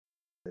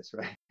this,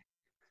 right?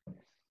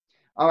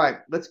 All right,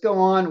 let's go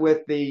on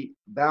with the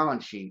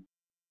balance sheet.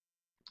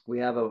 We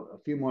have a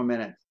few more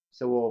minutes,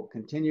 so we'll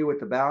continue with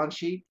the balance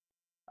sheet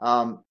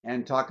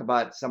and talk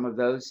about some of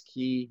those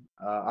key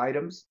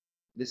items.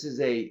 This is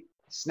a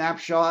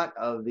snapshot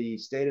of the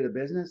state of the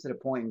business at a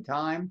point in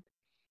time.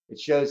 It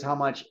shows how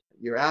much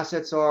your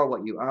assets are,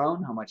 what you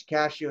own, how much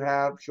cash you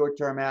have,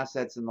 short-term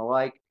assets, and the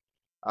like.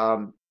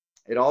 Um,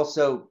 it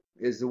also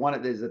is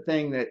the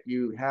thing that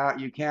you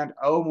can't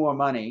owe more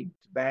money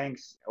to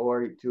banks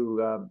or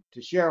to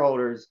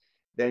shareholders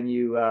than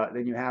you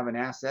have in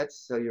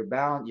assets. So your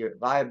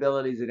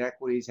liabilities and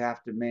equities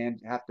have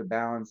to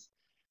balance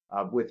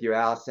with your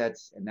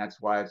assets, and that's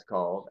why it's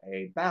called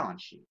a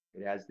balance sheet.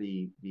 It has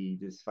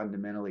this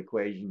fundamental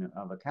equation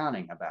of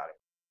accounting about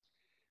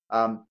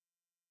it.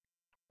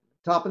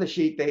 Top of the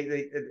sheet,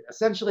 they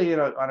essentially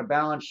on a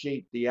balance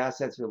sheet, the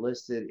assets are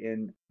listed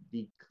in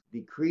the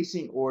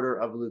decreasing order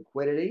of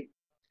liquidity,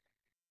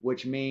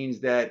 which means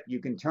that you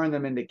can turn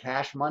them into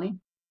cash money.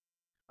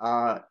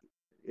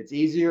 It's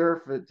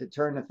easier to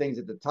turn the things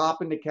at the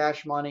top into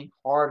cash money,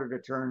 harder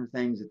to turn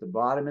things at the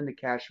bottom into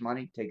cash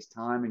money. It takes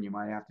time and you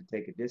might have to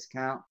take a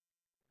discount.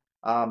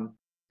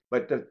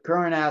 But the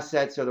current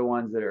assets are the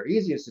ones that are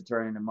easiest to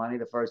turn into money,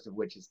 the first of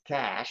which is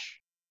cash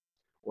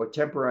or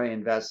temporary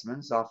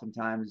investments.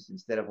 Oftentimes,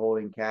 instead of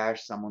holding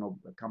cash,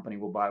 a company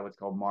will buy what's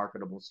called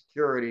marketable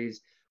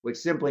securities, which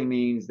simply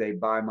means they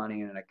buy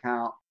money in an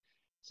account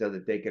so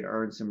that they can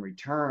earn some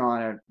return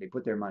on it. They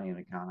put their money in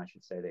an account, I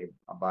should say. They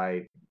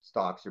buy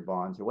stocks or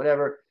bonds or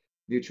whatever,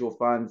 mutual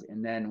funds,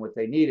 and then when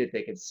they need it,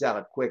 they can sell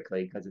it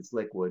quickly because it's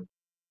liquid.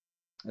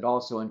 It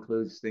also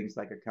includes things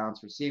like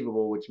accounts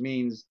receivable, which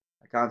means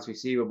accounts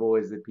receivable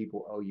is that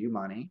people owe you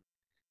money.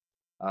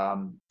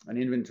 An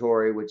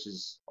inventory, which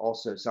is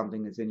also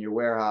something that's in your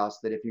warehouse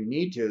that if you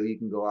need to, you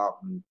can go out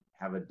and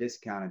have a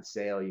discounted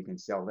sale. You can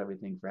sell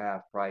everything for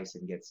half price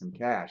and get some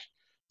cash.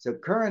 So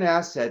current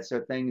assets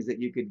are things that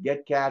you could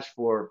get cash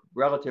for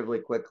relatively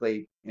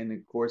quickly in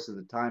the course of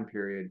the time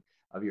period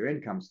of your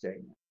income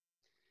statement.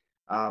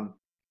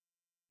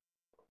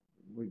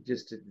 We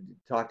just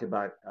talked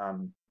about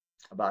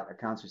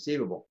accounts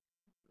receivable.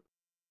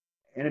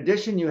 In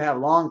addition, you have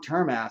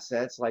long-term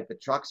assets like the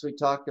trucks we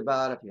talked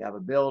about. If you have a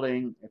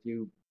building, if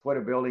you put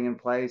a building in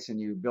place and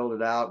you build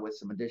it out with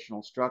some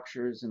additional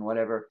structures and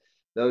whatever,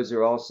 those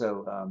are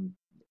also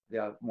they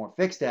are more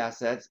fixed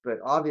assets, but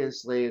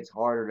obviously it's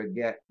harder to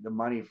get the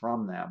money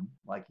from them.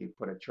 Like you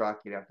put a truck,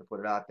 you'd have to put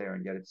it out there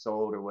and get it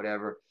sold or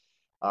whatever.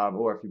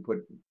 Or if you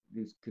put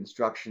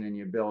construction in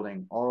your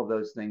building, all of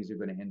those things are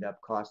going to end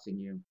up costing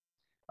you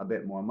a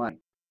bit more money.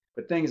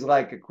 But things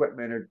like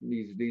equipment or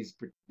these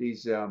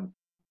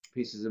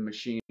pieces of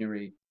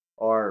machinery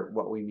are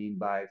what we mean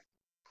by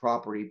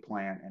property,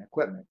 plant, and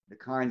equipment. The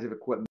kinds of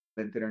equipment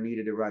that are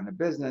needed to run the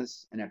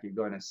business, and if you're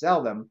going to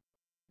sell them,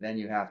 then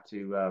you have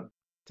to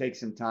take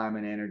some time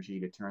and energy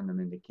to turn them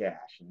into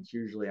cash. And it's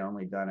usually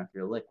only done if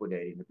you're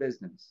liquidating the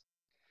business.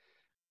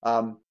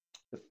 The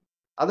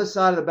other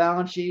side of the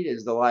balance sheet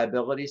is the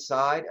liability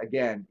side.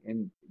 Again,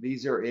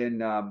 these are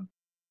in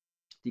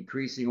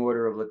decreasing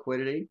order of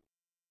liquidity.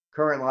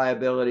 Current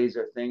liabilities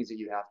are things that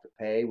you have to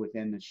pay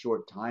within the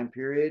short time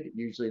period,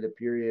 usually the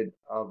period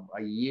of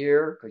a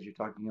year, because you're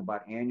talking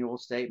about annual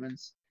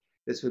statements.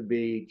 This would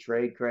be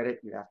trade credit.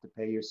 You have to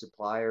pay your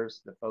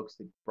suppliers, the folks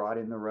that brought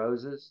in the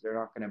roses. They're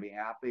not going to be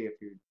happy if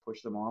you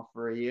push them off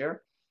for a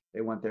year.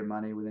 They want their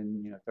money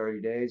within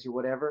 30 days or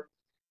whatever.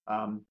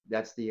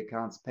 That's the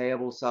accounts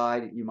payable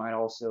side. You might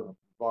also have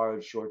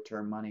borrowed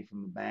short-term money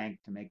from the bank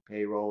to make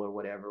payroll or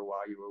whatever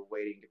while you were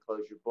waiting to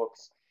close your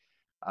books.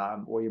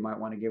 Or you might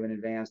want to give an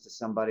advance to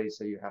somebody,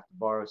 so you have to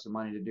borrow some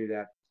money to do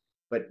that.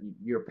 But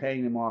you're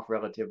paying them off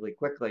relatively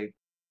quickly.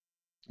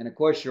 And of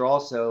course, you're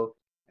also,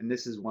 and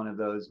this is one of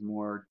those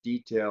more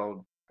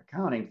detailed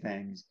accounting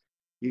things,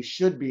 you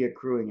should be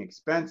accruing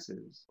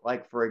expenses.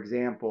 Like, for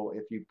example,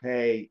 if you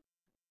pay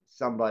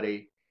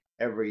somebody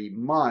every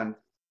month,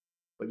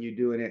 but you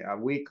do a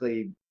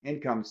weekly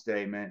income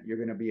statement, you're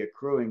going to be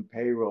accruing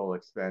payroll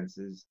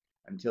expenses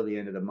until the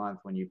end of the month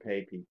when you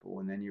pay people,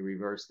 and then you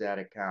reverse that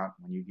account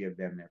when you give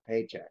them their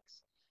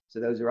paychecks. So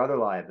those are other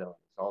liabilities.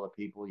 All the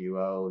people you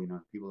owe,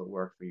 people that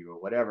work for you or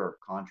whatever,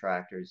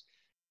 contractors,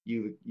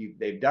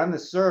 they've done the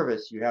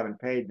service, you haven't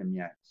paid them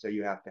yet, so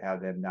you have to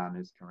have them down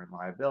as current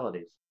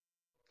liabilities.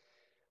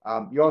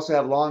 You also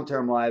have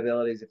long-term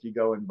liabilities if you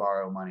go and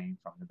borrow money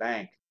from the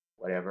bank,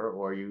 whatever,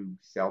 or you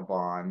sell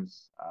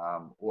bonds,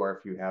 or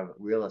if you have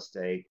real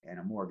estate and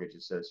a mortgage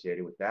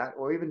associated with that,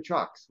 or even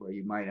trucks where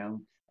you might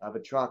have a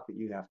truck that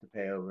you have to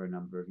pay over a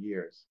number of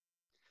years.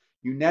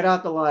 You net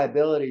out the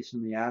liabilities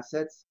from the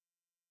assets,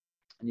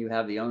 and you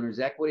have the owner's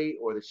equity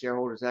or the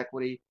shareholder's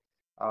equity.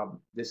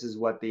 This is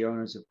what the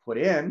owners have put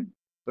in,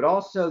 but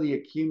also the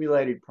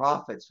accumulated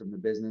profits from the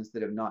business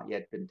that have not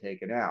yet been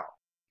taken out.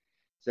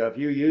 So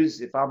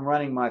if I'm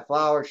running my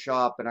flower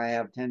shop and I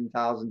have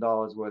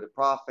 $10,000 worth of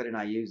profit and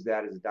I use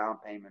that as a down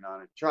payment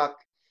on a truck,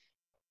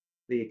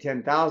 the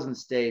 10,000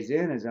 stays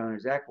in as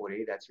owner's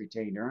equity. That's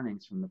retained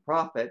earnings from the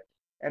profit.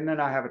 And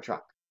then I have a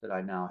truck. that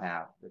I now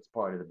have that's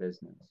part of the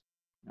business,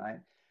 right?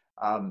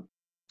 Um,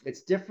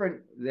 it's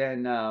different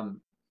than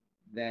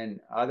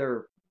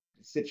other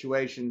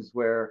situations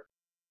where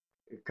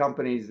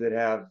companies that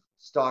have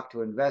stock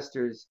to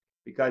investors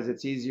because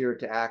it's easier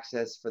to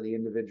access for the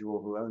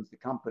individual who owns the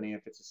company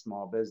if it's a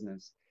small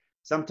business.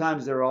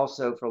 Sometimes there are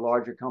also, for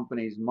larger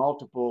companies,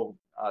 multiple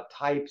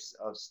types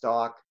of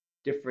stock,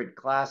 different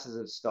classes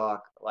of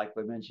stock, like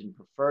we mentioned,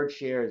 preferred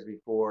shares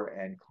before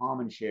and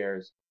common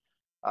shares.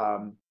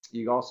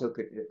 You also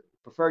could,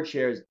 preferred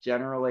shares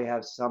generally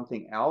have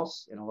something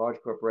else. In a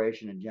large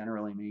corporation, it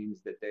generally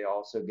means that they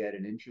also get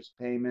an interest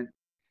payment,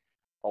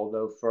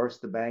 although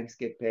first the banks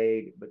get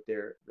paid, but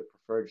the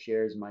preferred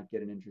shares might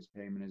get an interest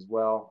payment as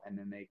well, and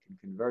then they can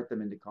convert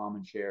them into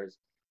common shares.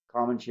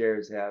 Common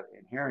shares have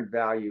inherent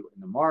value in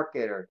the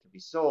market or to be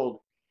sold,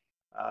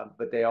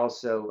 but they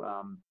also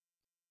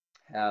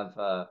have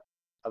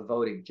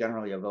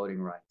generally a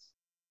voting rights.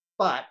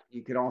 But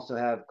you can also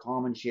have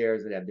common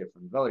shares that have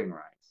different voting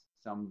rights.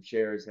 Some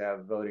shares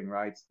have voting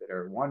rights that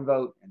are 1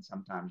 vote, and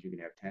sometimes you can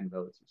have 10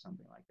 votes or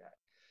something like that.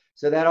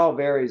 So that all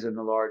varies in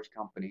the large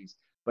companies.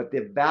 But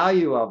the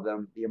value of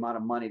them, the amount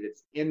of money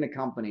that's in the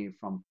company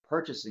from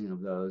purchasing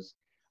of those,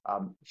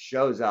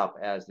 shows up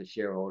as the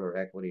shareholder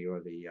equity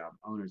or the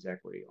owner's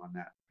equity on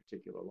that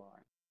particular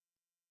line.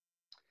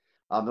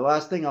 The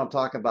last thing I'll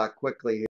talk about quickly